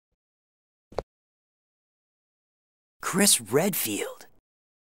Chris Redfield.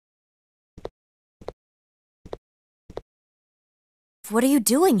 What are you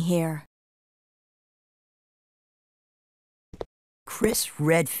doing here? Chris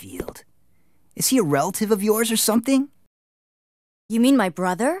Redfield. Is he a relative of yours or something? You mean my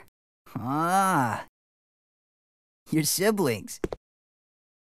brother? Ah. Your siblings.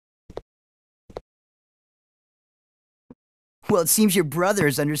 Well, it seems your brother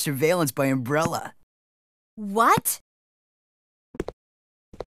is under surveillance by Umbrella. What?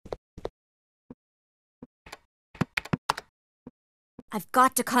 I've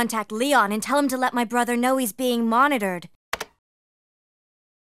got to contact Leon and tell him to let my brother know he's being monitored.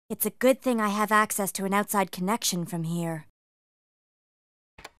 It's a good thing I have access to an outside connection from here.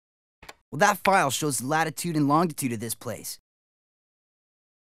 Well, that file shows the latitude and longitude of this place.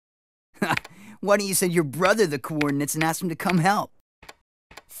 Why don't you send your brother the coordinates and ask him to come help?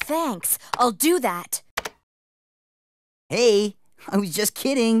 Thanks, I'll do that. Hey, I was just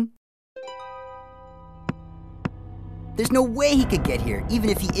kidding. There's no way he could get here, even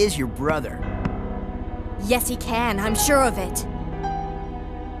if he is your brother. Yes, he can, I'm sure of it.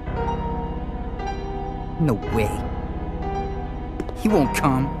 No way. He won't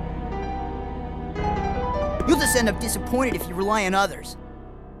come. You'll just end up disappointed if you rely on others.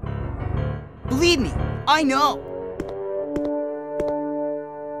 Believe me, I know.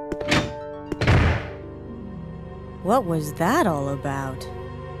 What was that all about?